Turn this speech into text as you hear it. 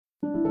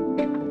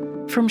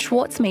From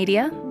Schwartz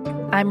Media,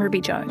 I'm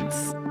Ruby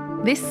Jones.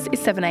 This is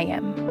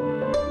 7am.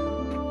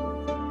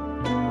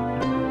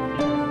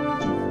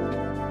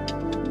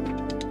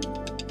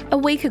 A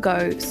week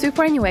ago,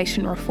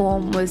 superannuation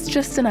reform was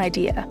just an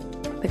idea.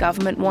 The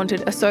government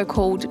wanted a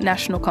so-called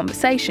national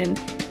conversation,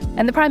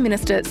 and the Prime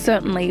Minister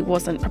certainly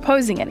wasn't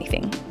proposing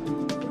anything.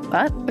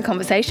 But the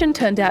conversation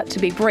turned out to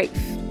be brief,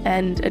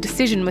 and a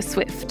decision was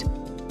swift.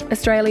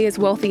 Australia's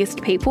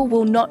wealthiest people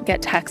will not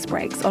get tax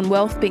breaks on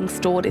wealth being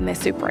stored in their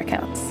super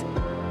accounts.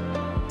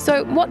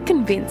 So what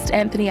convinced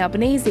Anthony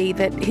Albanese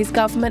that his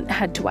government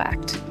had to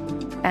act?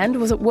 And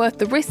was it worth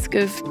the risk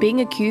of being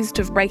accused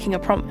of breaking a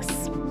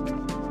promise?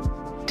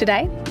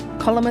 Today,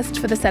 columnist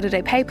for the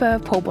Saturday paper,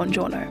 Paul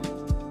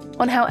Bongiorno,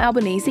 on how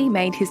Albanese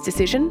made his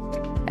decision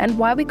and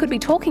why we could be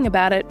talking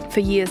about it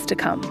for years to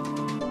come.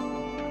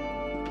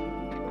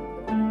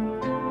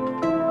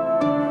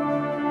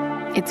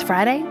 It's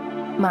Friday,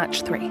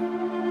 March 3.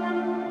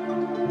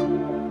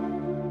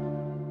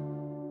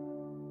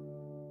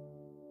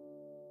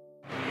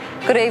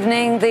 Good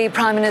evening. The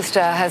Prime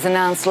Minister has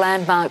announced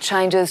landmark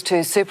changes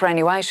to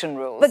superannuation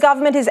rules. The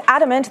government is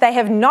adamant they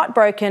have not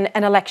broken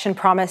an election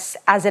promise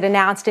as it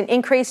announced an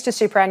increase to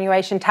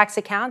superannuation tax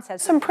accounts.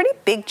 Some pretty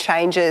big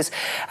changes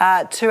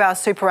to our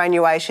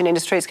superannuation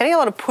industry. It's getting a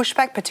lot of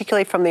pushback,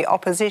 particularly from the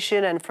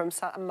opposition and from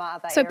some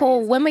other So, areas.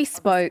 Paul, when we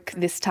spoke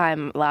this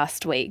time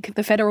last week,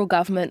 the federal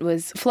government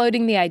was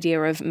floating the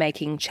idea of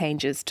making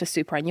changes to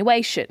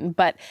superannuation.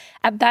 But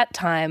at that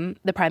time,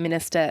 the Prime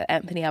Minister,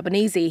 Anthony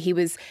Albanese, he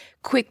was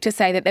quick to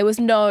say that there was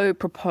no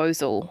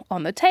proposal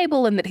on the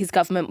table and that his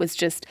government was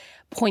just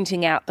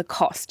pointing out the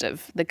cost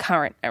of the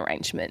current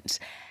arrangement.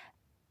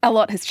 A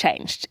lot has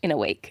changed in a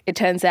week. It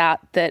turns out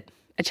that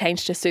a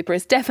change to super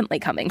is definitely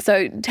coming.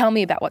 So tell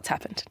me about what's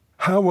happened.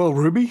 How well,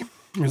 Ruby?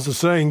 As the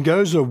saying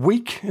goes, a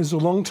week is a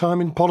long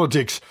time in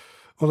politics,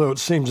 although it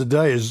seems a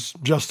day is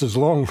just as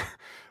long.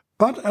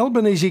 But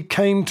Albanese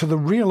came to the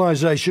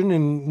realisation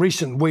in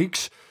recent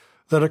weeks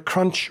that a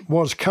crunch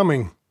was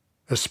coming,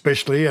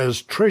 especially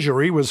as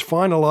Treasury was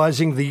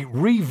finalising the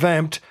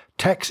revamped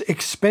tax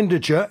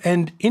expenditure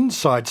and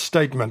insight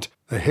statement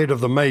ahead of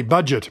the May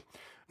budget.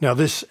 Now,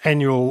 this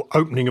annual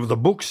opening of the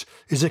books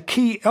is a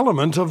key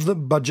element of the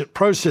budget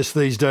process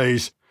these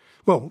days.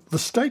 Well, the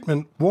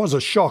statement was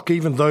a shock,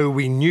 even though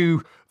we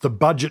knew the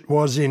budget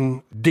was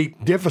in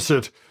deep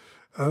deficit.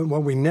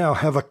 We now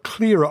have a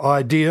clearer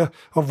idea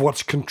of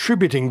what's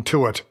contributing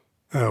to it.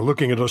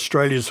 Looking at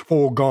Australia's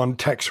foregone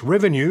tax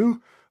revenue,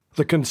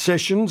 the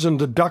concessions and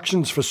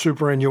deductions for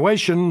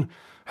superannuation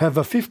have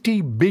a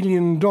 $50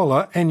 billion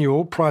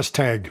annual price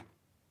tag.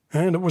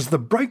 And it was the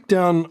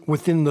breakdown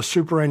within the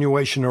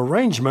superannuation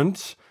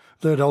arrangements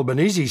that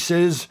Albanese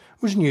says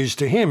was news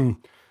to him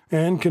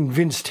and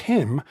convinced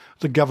him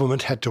the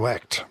government had to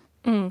act.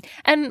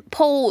 And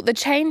Paul, the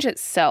change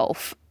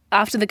itself,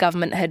 after the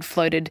government had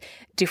floated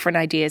different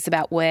ideas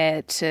about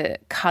where to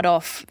cut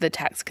off the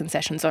tax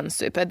concessions on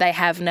super, they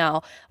have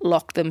now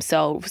locked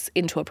themselves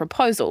into a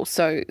proposal.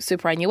 So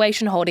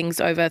superannuation holdings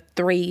over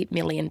 $3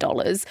 million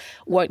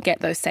won't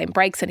get those same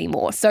breaks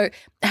anymore. So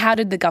how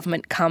did the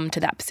government come to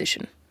that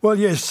position? Well,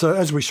 yes,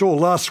 as we saw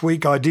last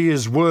week,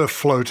 ideas were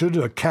floated.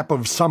 A cap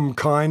of some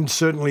kind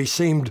certainly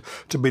seemed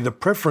to be the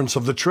preference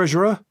of the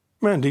Treasurer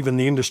and even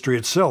the industry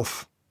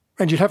itself.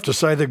 And you'd have to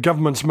say the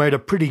government's made a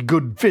pretty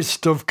good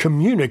fist of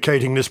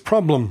communicating this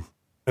problem.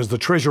 As the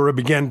Treasurer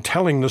began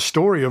telling the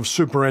story of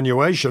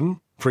superannuation,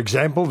 for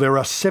example, there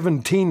are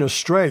 17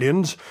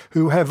 Australians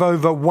who have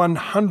over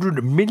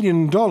 $100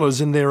 million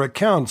in their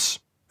accounts,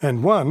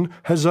 and one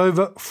has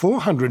over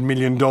 $400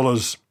 million.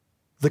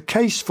 The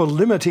case for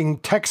limiting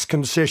tax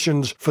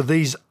concessions for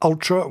these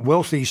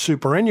ultra-wealthy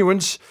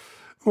superannuants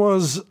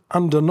was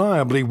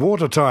undeniably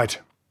watertight.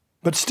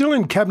 But still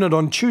in Cabinet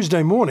on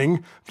Tuesday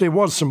morning, there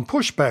was some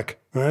pushback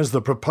as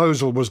the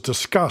proposal was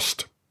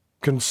discussed.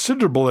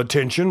 Considerable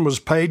attention was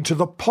paid to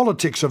the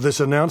politics of this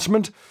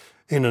announcement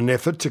in an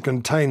effort to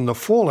contain the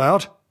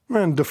fallout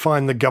and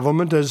define the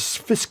government as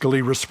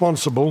fiscally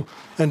responsible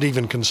and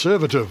even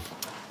conservative.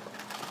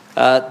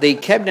 The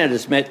Cabinet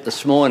has met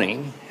this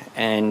morning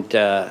and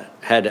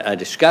had a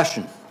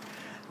discussion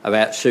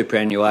about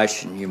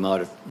superannuation you might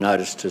have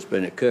noticed has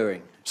been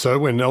occurring. So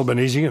when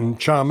Albanese and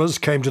Chalmers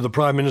came to the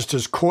Prime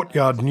Minister's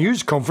courtyard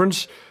news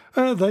conference,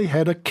 they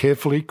had a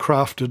carefully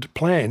crafted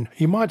plan.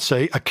 You might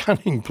say a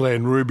cunning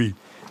plan, Ruby.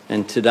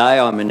 And today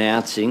I'm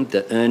announcing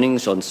that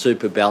earnings on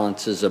super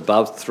balances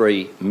above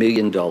 $3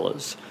 million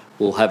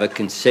will have a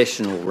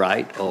concessional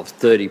rate of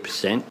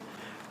 30%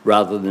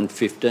 rather than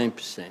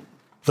 15%.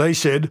 They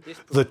said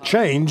the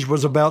change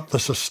was about the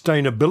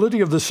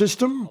sustainability of the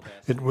system,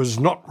 it was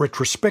not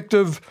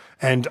retrospective,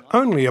 and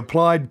only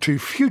applied to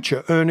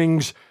future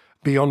earnings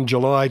beyond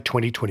July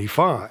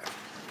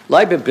 2025.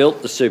 Labor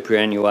built the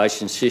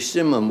superannuation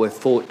system and we're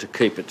fought to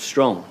keep it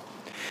strong.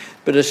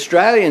 But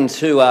Australians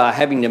who are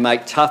having to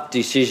make tough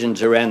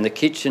decisions around the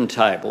kitchen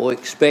table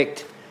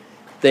expect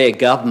their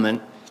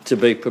government to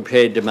be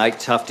prepared to make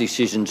tough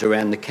decisions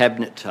around the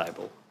cabinet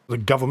table. The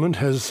government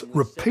has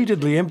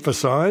repeatedly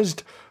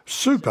emphasised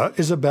super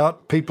is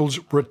about people's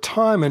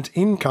retirement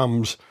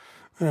incomes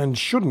and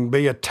shouldn't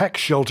be a tax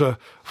shelter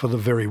for the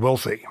very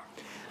wealthy.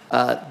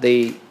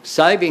 The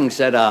savings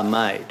that are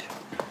made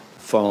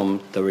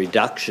from the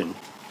reduction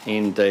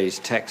in these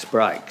tax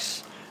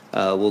breaks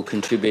will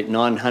contribute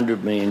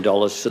 $900 million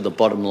to the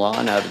bottom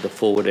line over the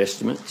forward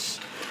estimates,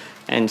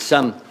 and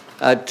some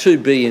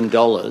 $2 billion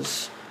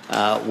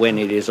when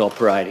it is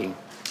operating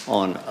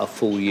on a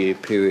full year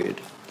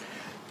period.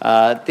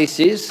 This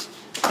is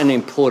an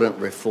important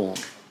reform.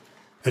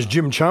 As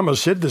Jim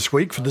Chalmers said this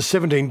week, for the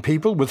 17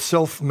 people with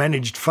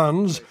self-managed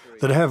funds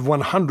that have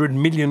 $100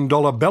 million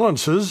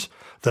balances,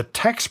 the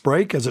tax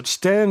break as it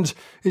stands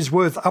is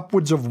worth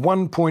upwards of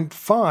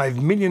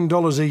 $1.5 million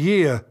a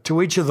year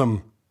to each of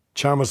them.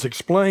 Chalmers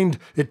explained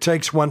it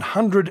takes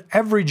 100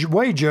 average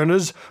wage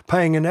earners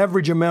paying an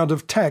average amount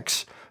of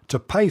tax to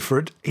pay for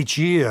it each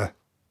year.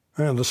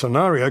 And the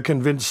scenario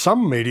convinced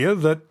some media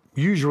that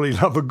usually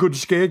love a good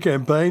scare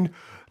campaign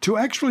to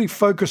actually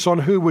focus on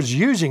who was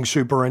using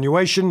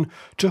superannuation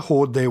to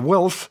hoard their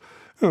wealth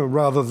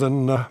rather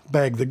than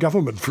bag the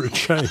government for a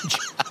change.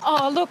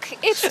 Oh, look,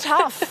 it's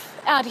tough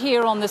out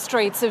here on the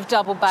streets of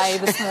Double Bay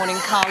this morning,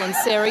 Carl and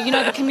Sarah. You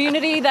know, the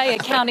community, they are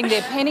counting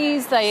their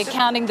pennies, they are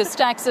counting the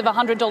stacks of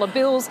 $100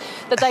 bills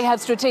that they have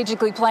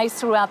strategically placed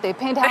throughout their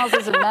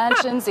penthouses and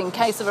mansions in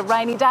case of a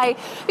rainy day.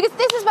 Because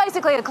this is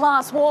basically a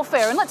class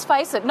warfare, and let's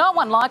face it, no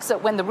one likes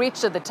it when the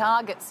rich are the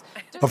targets.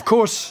 Of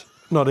course,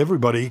 not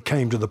everybody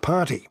came to the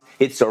party.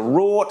 It's a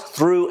rort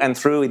through and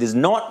through. It is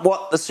not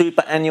what the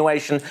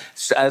superannuation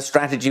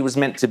strategy was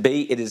meant to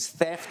be. It is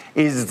theft.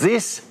 Is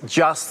this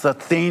just the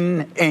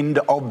thin end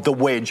of the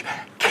wedge?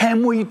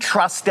 Can we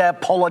trust our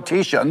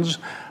politicians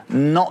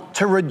not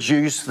to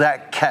reduce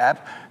that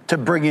cap to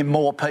bring in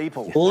more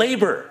people?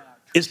 Labor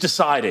is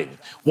deciding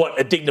what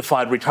a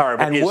dignified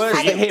retirement is. And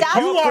worse,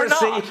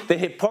 the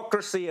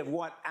hypocrisy of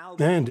what...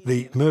 And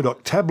the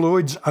Murdoch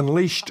tabloids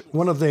unleashed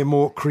one of their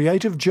more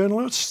creative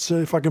journalists,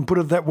 if I can put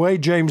it that way,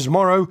 James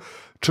Morrow,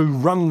 to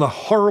run the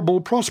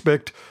horrible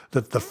prospect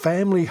that the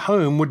family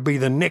home would be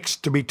the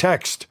next to be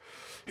taxed.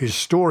 His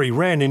story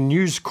ran in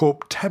News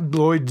Corp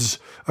tabloids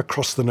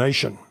across the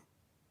nation.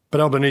 But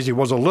Albanese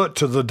was alert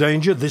to the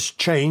danger this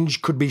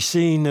change could be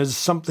seen as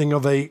something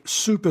of a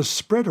super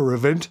spreader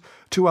event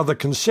to other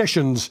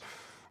concessions,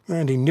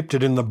 and he nipped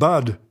it in the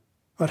bud.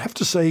 I'd have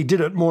to say he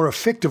did it more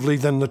effectively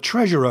than the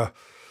Treasurer.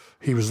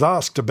 He was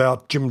asked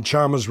about Jim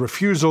Chalmers'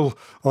 refusal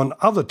on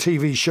other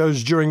TV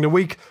shows during the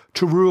week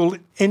to rule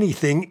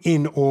anything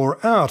in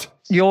or out.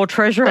 Your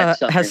Treasurer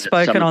has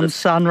spoken on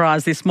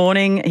Sunrise this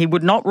morning. He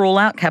would not rule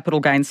out capital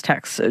gains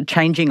tax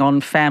changing on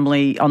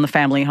the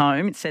family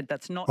home. It said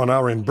that's not... On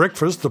RM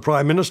Breakfast, the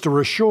Prime Minister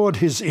assured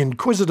his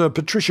inquisitor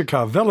Patricia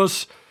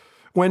Karvelas,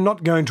 "We're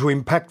not going to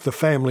impact the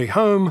family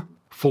home,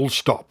 full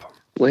stop."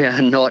 We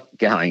are not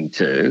going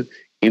to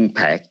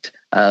impact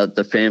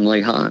the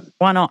family home.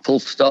 Why not? Full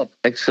stop,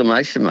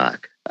 exclamation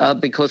mark.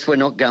 Because we're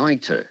not going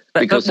to.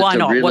 But why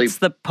not? What's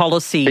the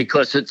policy?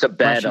 Because it's a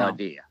bad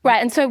idea.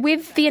 Right, and so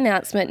with the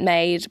announcement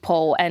made,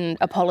 Paul, and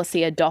a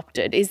policy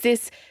adopted, is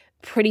this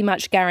pretty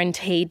much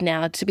guaranteed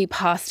now to be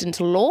passed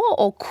into law,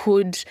 or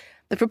could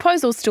the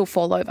proposal still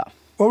fall over?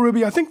 Well,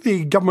 Ruby, I think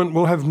the government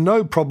will have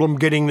no problem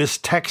getting this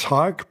tax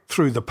hike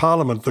through the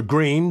Parliament. The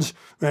Greens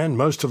and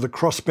most of the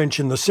crossbench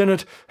in the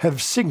Senate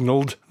have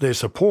signalled their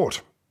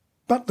support.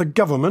 But the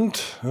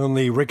government, on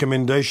the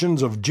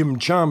recommendations of Jim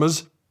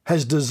Chalmers,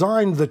 has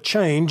designed the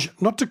change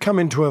not to come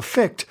into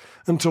effect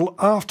until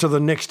after the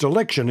next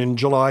election in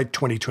July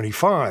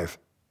 2025.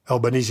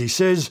 Albanese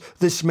says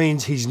this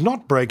means he's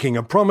not breaking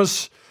a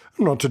promise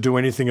not to do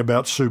anything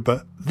about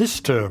super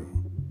this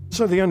term.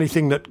 So the only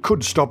thing that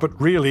could stop it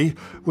really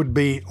would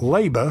be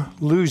Labor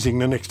losing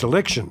the next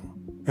election.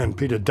 And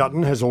Peter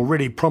Dutton has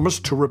already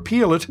promised to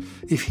repeal it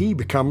if he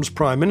becomes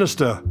Prime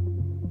Minister.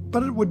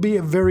 But it would be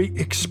a very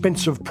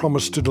expensive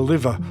promise to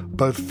deliver,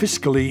 both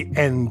fiscally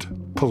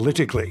and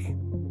politically.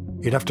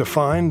 He'd have to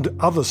find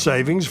other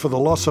savings for the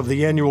loss of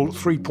the annual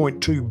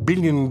 $3.2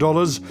 billion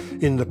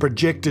in the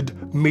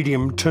projected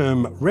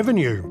medium-term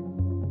revenue.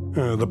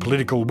 The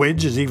political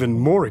wedge is even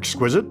more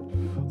exquisite.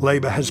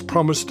 Labor has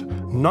promised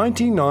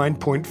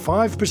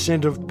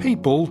 99.5% of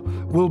people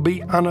will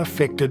be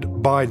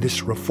unaffected by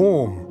this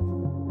reform.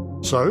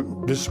 So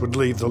this would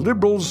leave the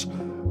Liberals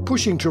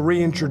pushing to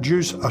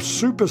reintroduce a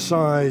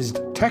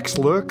supersized tax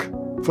lurk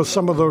for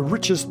some of the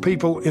richest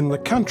people in the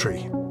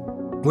country.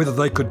 Whether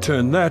they could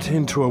turn that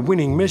into a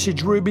winning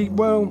message, Ruby,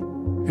 well,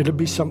 it'd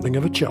be something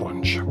of a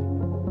challenge.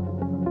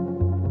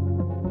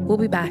 We'll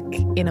be back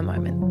in a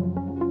moment.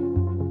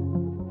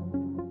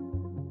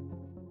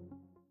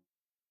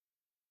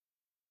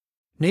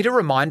 Need a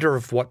reminder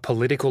of what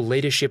political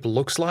leadership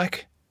looks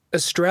like?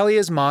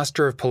 Australia's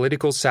master of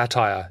political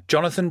satire,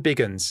 Jonathan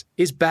Biggins,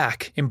 is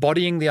back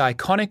embodying the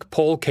iconic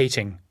Paul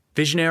Keating,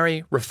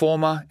 visionary,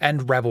 reformer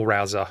and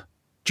rabble-rouser.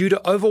 Due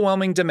to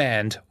overwhelming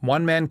demand,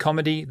 one-man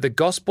comedy The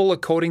Gospel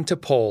According to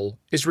Paul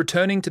is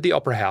returning to the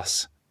Opera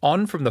House,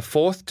 on from the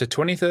 4th to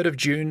 23rd of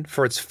June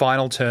for its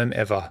final term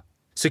ever.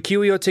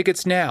 Secure your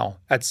tickets now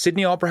at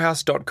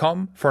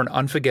sydneyoperahouse.com for an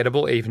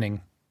unforgettable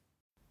evening.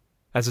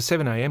 As a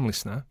 7am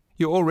listener,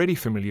 you're already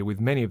familiar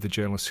with many of the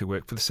journalists who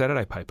work for the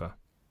Saturday paper.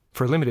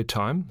 For a limited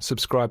time,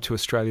 subscribe to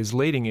Australia's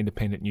leading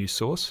independent news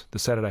source, the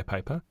Saturday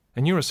paper,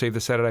 and you'll receive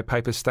the Saturday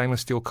paper's stainless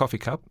steel coffee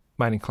cup,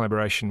 made in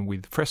collaboration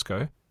with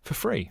Fresco, for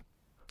free.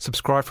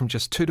 Subscribe from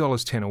just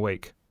 $2.10 a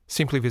week.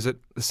 Simply visit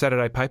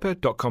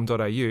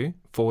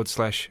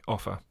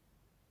thesaturdaypaper.com.au/offer.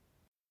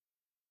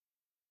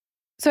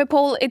 So,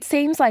 Paul, it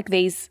seems like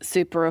these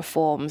super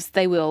reforms,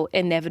 they will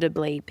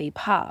inevitably be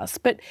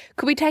passed. But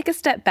could we take a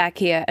step back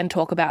here and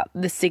talk about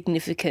the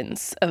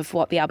significance of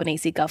what the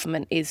Albanese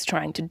government is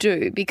trying to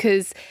do?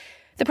 Because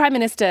the Prime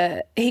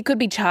Minister, he could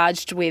be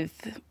charged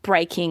with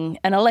breaking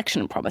an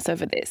election promise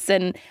over this,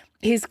 and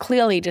he's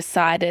clearly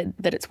decided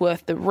that it's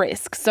worth the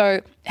risk.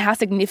 So how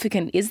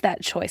significant is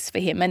that choice for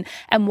him, and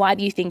why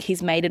do you think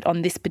he's made it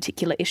on this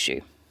particular issue?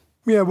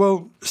 Yeah,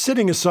 well,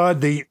 setting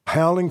aside the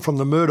howling from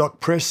the Murdoch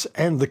press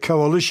and the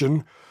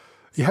coalition,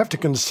 you have to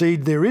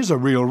concede there is a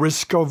real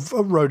risk of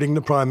eroding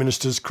the Prime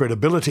Minister's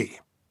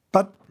credibility.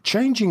 But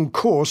changing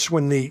course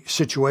when the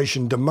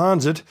situation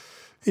demands it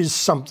is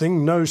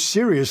something no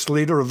serious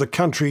leader of the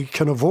country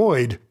can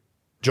avoid.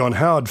 John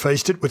Howard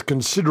faced it with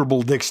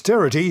considerable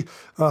dexterity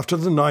after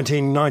the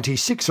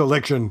 1996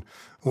 election,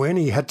 when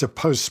he had to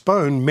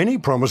postpone many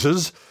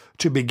promises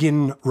to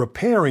begin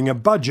repairing a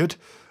budget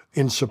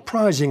in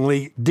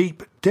surprisingly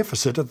deep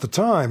deficit at the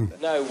time.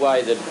 No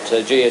way that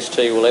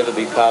GST will ever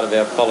be part of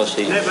our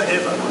policy. Never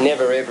ever.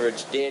 Never ever,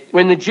 it's dead.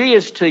 When the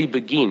GST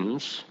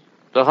begins,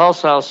 the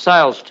wholesale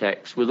sales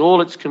tax, with all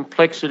its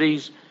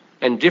complexities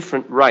and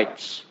different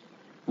rates,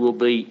 will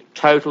be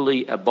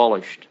totally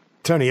abolished.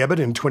 Tony Abbott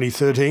in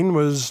 2013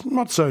 was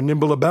not so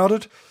nimble about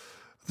it.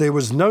 There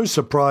was no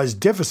surprise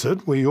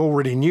deficit, we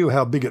already knew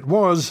how big it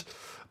was,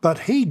 but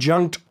he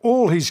junked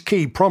all his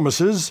key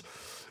promises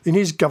in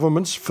his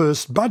government's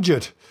first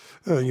budget.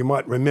 You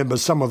might remember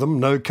some of them: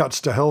 no cuts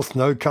to health,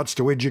 no cuts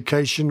to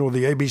education or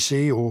the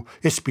ABC or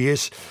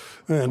SBS,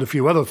 and a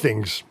few other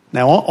things.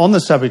 Now, on the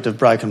subject of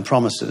broken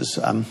promises,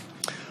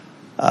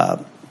 I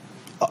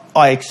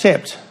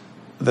accept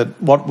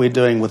that what we're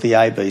doing with the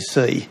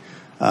ABC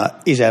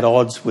is at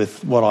odds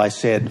with what I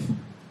said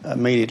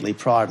immediately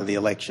prior to the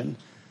election.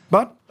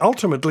 But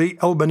ultimately,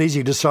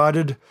 Albanese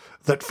decided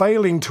that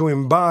failing to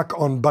embark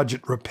on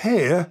budget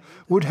repair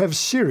would have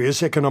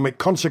serious economic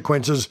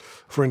consequences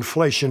for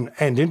inflation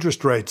and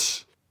interest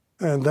rates.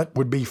 And that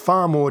would be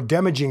far more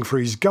damaging for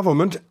his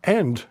government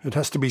and, it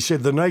has to be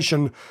said, the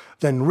nation,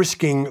 than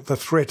risking the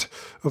threat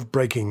of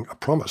breaking a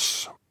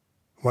promise.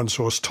 One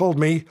source told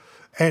me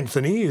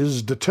Anthony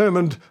is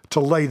determined to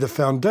lay the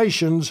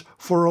foundations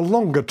for a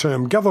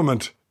longer-term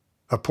government,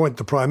 a point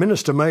the Prime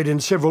Minister made in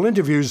several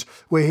interviews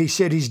where he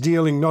said he's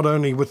dealing not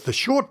only with the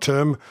short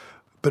term,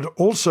 but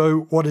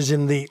also what is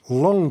in the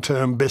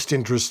long-term best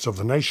interests of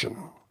the nation.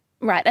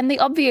 Right, and the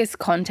obvious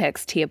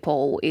context here,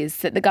 Paul, is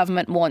that the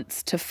government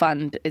wants to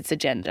fund its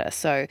agenda,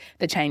 so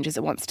the changes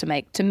it wants to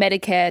make to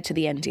Medicare, to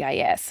the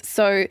NDIS.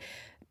 So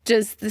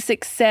does the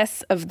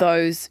success of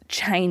those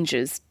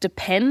changes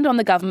depend on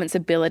the government's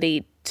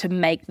ability to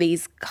make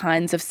these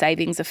kinds of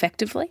savings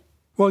effectively?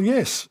 Well,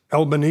 yes.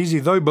 Albanese,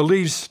 though,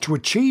 believes to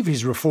achieve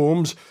his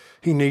reforms,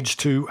 he needs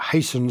to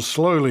hasten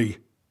slowly.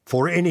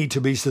 For any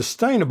to be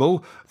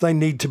sustainable, they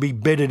need to be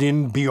bedded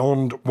in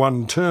beyond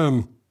one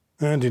term.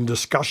 And in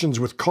discussions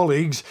with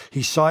colleagues,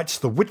 he cites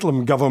the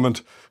Whitlam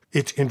government.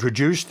 It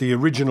introduced the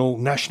original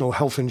National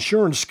Health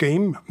Insurance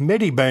Scheme,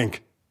 Medibank,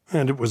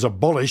 and it was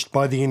abolished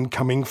by the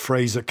incoming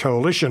Fraser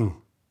coalition.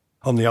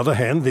 On the other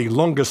hand, the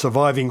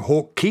longer-surviving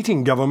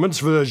Hawke-Keating government's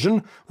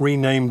version,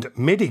 renamed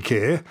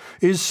Medicare,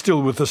 is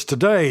still with us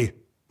today,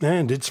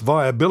 and its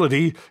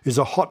viability is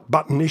a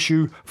hot-button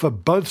issue for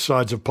both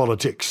sides of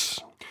politics.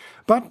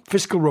 But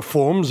fiscal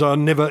reforms are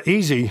never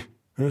easy,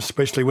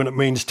 especially when it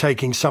means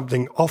taking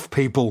something off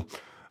people.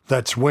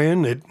 That's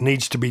when it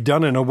needs to be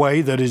done in a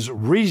way that is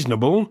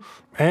reasonable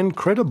and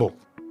credible.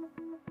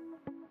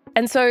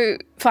 And so,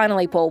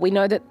 finally, Paul, we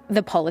know that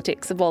the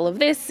politics of all of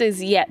this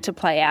is yet to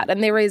play out,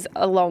 and there is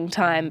a long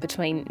time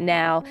between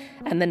now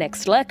and the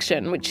next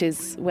election, which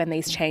is when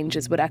these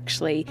changes would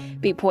actually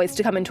be poised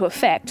to come into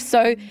effect.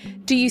 So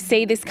do you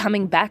see this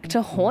coming back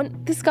to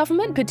haunt this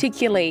government,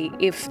 particularly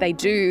if they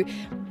do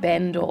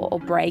bend or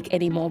break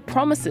any more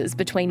promises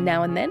between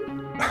now and then?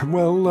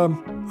 Well,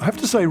 I have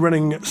to say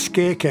running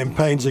scare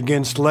campaigns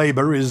against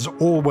Labor is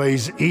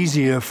always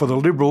easier for the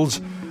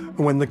Liberals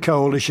when the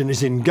coalition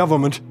is in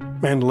government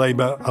and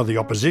Labor are the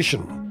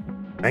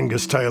opposition.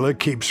 Angus Taylor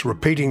keeps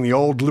repeating the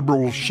old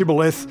Liberal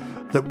shibboleth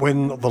that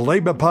when the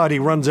Labor Party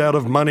runs out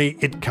of money,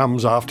 it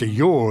comes after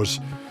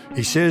yours.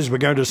 He says we're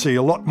going to see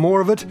a lot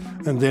more of it,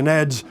 and then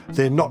adds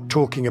they're not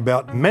talking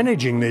about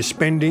managing their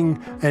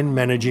spending and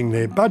managing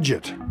their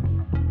budget.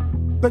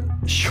 But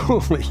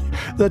surely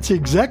that's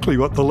exactly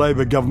what the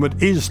Labor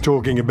government is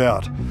talking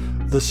about.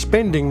 The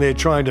spending they're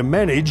trying to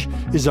manage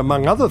is,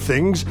 among other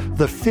things,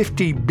 the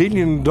 $50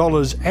 billion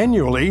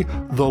annually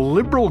the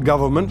Liberal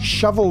government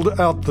shovelled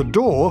out the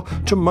door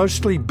to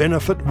mostly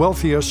benefit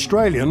wealthy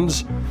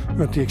Australians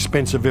at the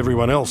expense of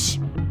everyone else.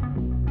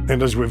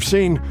 And as we've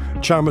seen,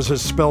 Chalmers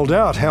has spelled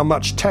out how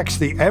much tax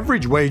the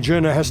average wage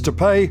earner has to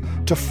pay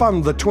to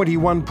fund the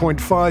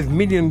 $21.5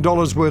 million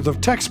worth of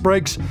tax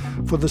breaks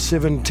for the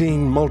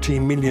 17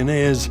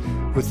 multi-millionaires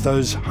with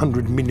those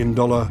 $100 million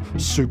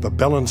super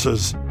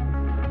balances.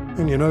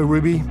 And you know,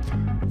 Ruby,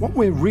 what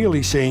we're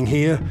really seeing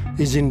here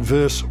is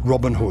inverse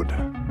Robin Hood.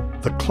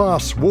 The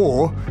class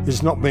war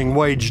is not being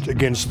waged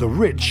against the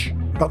rich,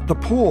 but the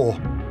poor.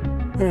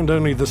 And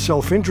only the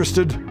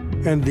self-interested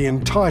and the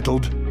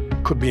entitled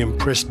could be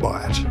impressed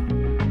by it.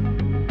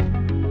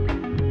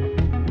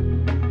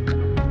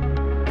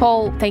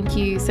 Paul, thank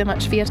you so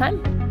much for your time.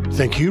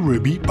 Thank you,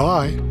 Ruby.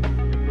 Bye.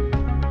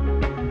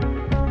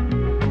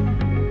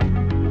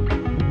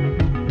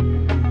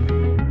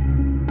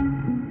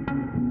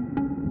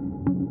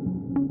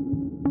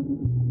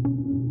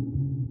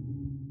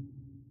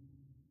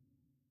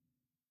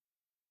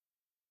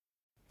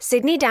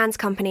 Sydney Dance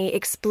Company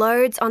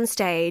explodes on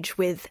stage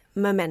with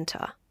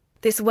Momenta.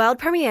 This world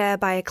premiere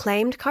by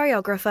acclaimed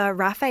choreographer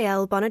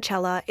Raphael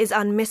Bonacella is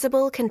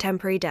unmissable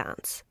contemporary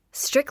dance.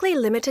 Strictly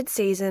limited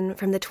season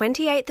from the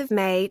 28th of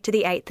May to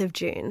the 8th of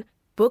June.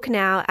 Book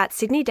now at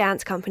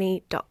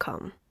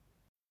sydneydancecompany.com.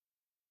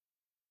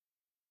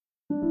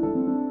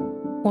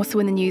 Also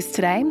in the news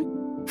today,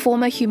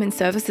 former Human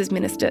Services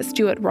Minister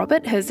Stuart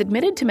Robert has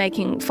admitted to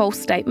making false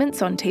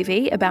statements on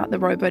TV about the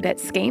robo-debt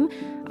scheme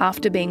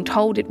after being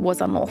told it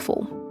was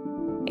unlawful.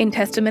 In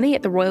testimony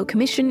at the Royal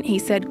Commission, he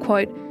said,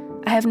 quote,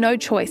 "I have no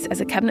choice as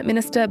a Cabinet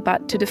Minister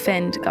but to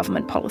defend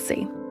government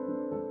policy."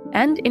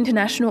 And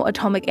International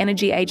Atomic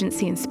Energy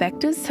Agency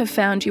inspectors have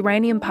found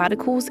uranium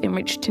particles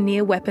enriched to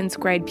near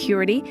weapons-grade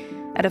purity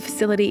at a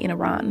facility in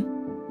Iran.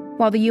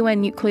 While the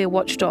UN nuclear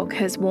watchdog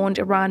has warned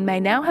Iran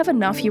may now have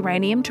enough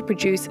uranium to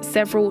produce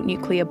several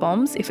nuclear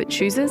bombs if it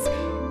chooses,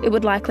 it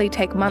would likely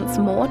take months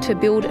more to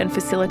build and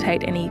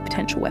facilitate any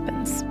potential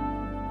weapons.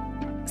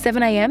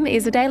 7am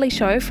is a daily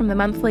show from The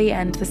Monthly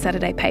and The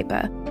Saturday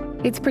Paper.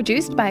 It's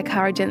produced by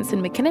Akara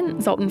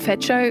Jensen-McKinnon, Zoltan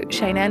Fetcho,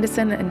 Shane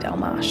Anderson and Del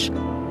Marsh.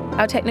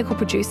 Our technical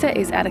producer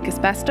is Atticus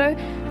Basto,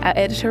 our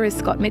editor is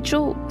Scott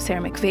Mitchell,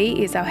 Sarah McVie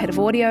is our head of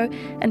audio,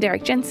 and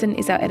Derek Jensen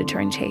is our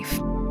editor-in-chief.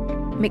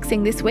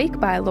 Mixing this week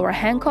by Laura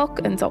Hancock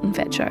and Zoltan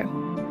Fetcho.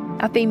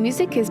 Our theme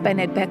music is by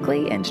Ned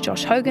Beckley and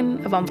Josh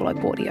Hogan of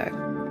Envelope Audio.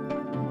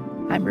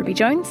 I'm Ruby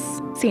Jones.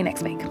 See you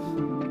next week.